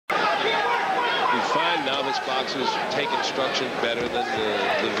novice boxers take instruction better than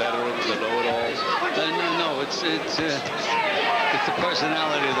the veterans, the know-it-alls? No, it's the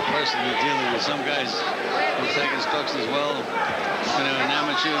personality of the person you're dealing with. Some guys will take instructions well, you know, an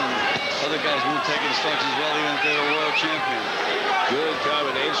amateur, and other guys won't take instructions well, even if they're a world champion. Good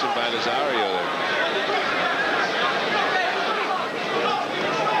combination by Nazario there.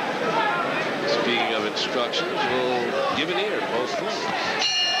 Speaking of instructions, we'll give an ear to both forms.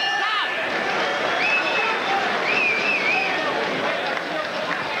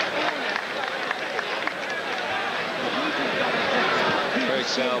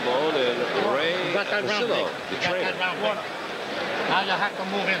 Salmon and Ray Marcillo, the trainer now you have to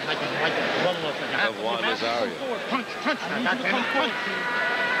move in like one more thing. of Juan Nazario. Punch.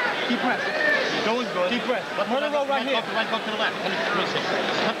 Deep breath. You're doing good. Deep breath. Turn the road right here. Go to the right, go to the left. Let me see.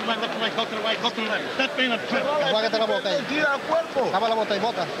 Left to right, left to right, go to the right, go to the left. Step in and trip. Enjuágate la bota ahí. Tira el cuerpo. Tapa la bota y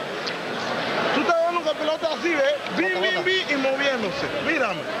bota. Tú estás dando con pelota así, ¿ves? Bim, y moviéndose.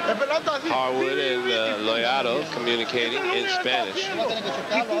 Mírame. El pelota así. Harwood and Collado communicating in Spanish.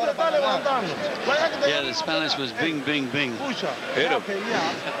 Yeah, the Spanish was bing, bing, bing. Hit him.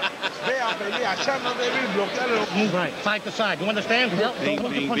 Move right. Side to side. You understand? Yep. Bing,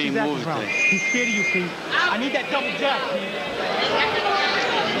 bing, bing, move it. He's scared of you, Pete. I need that double jab,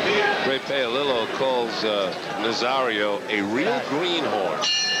 Ray Paolillo calls Nazario a real greenhorn.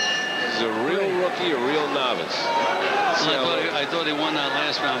 He's a real rookie, a real novice. I thought he won that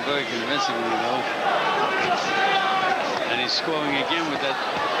last round very convincingly, though. And he's scoring again with that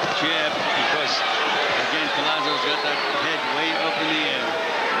jab because, again, Collado's got that head way up in the air.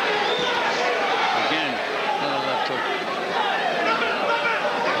 Again, another left hook.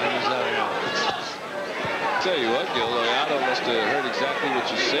 Tell you what, Gil, Collado must have heard exactly what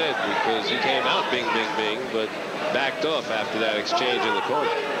you said because he came out bing, bing, bing, but backed off after that exchange in the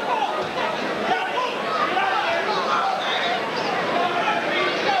corner.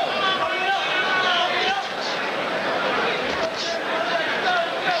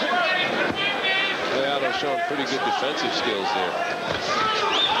 Showing pretty good defensive skills there.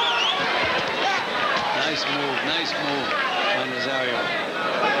 Nice move on Nazario.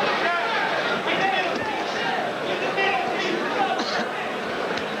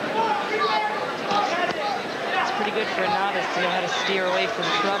 It's pretty good for a novice to know how to steer away from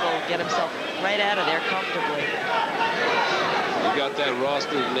trouble, get himself right out of there comfortably. You got that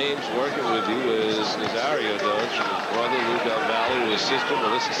roster of names working with you as Nazario does. From his brother Lou Del Valle, his sister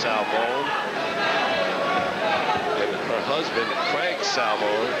Melissa Salmon. Her husband, Frank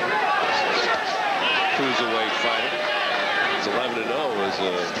Salmon, cruiserweight fighter. He's 11-0 as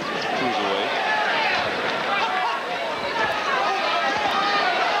a cruiserweight.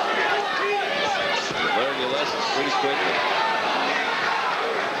 Learn your lessons pretty quickly.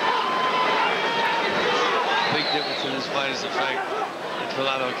 Big difference in this fight is the fact that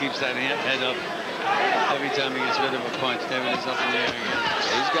Collado keeps that head up every time he gets rid of a punch. Everything's up in the air again.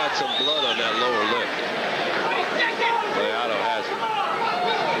 He's got some blood on that lower lip. Collado has it.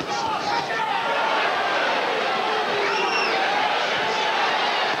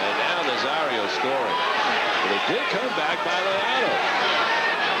 And now Nazario scoring. But a good comeback by Collado.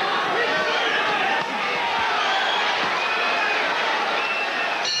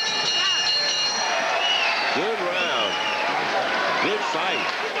 Good round. Good fight.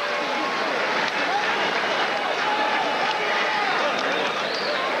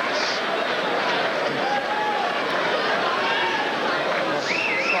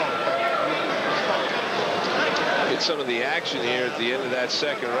 Some of the action here at the end of that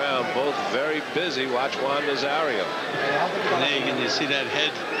second round. Both very busy. Watch Juan Nazario. And you see that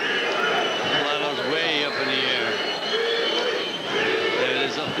head. Collado's way up in the air. There it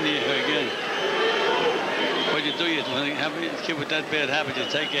is, up in the air again. What you do, you have a kid with that bad habit, you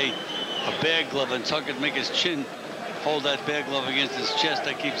take a bear glove and tuck it, make his chin hold that bear glove against his chest.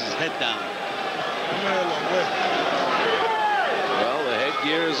 That keeps his head down. Well, the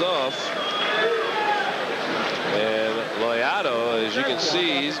headgear is off. And Collado, as you can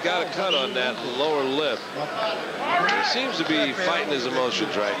see, he's got a cut on that lower lip. He seems to be fighting his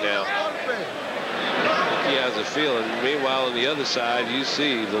emotions right now. He has a feeling. Meanwhile, on the other side, you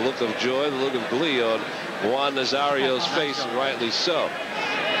see the look of joy, the look of glee on Juan Nazario's face, and rightly so.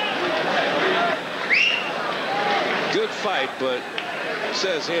 Good fight, but it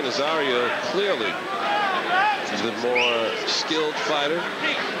says here Nazario clearly the more skilled fighter.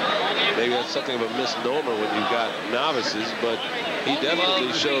 Maybe that's something of a misnomer when you've got novices, but he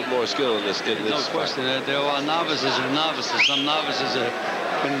definitely showed more skill in this. No question that there are novices and novices. Some novices have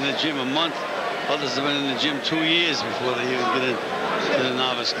been in the gym a month. Others have been in the gym 2 years before they even get in. in the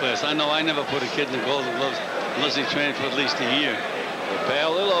novice class. I know I never put a kid in the Golden Gloves unless he trained for at least a year.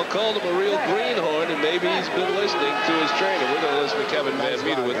 Paolillo called him a real greenhorn, and maybe he's been listening to his trainer. We're going to listen to Kevin Van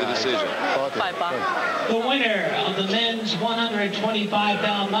Meter with the decision. Bye, Bob. The winner of the men's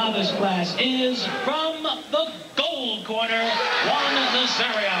 125-pound novice class is from the gold corner, Juan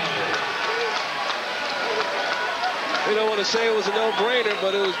Nazario. We don't want to say it was a no-brainer,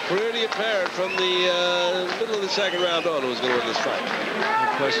 but it was pretty apparent from the middle of the second round on who was going to win this fight. No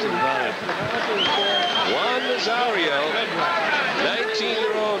question about it. Juan Nazario,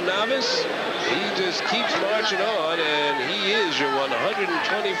 19-year-old novice. He just keeps marching on, and he is your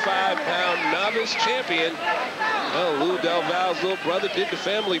 125-pound novice champion. Well, Lou Del Val's little brother did the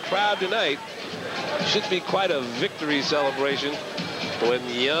family proud tonight. Should be quite a victory celebration when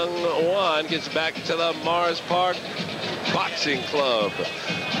young Juan gets back to the Mars Park Boxing Club.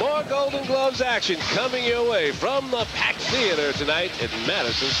 More Golden Gloves action coming your way from the Pack Theater tonight at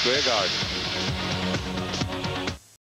Madison Square Garden.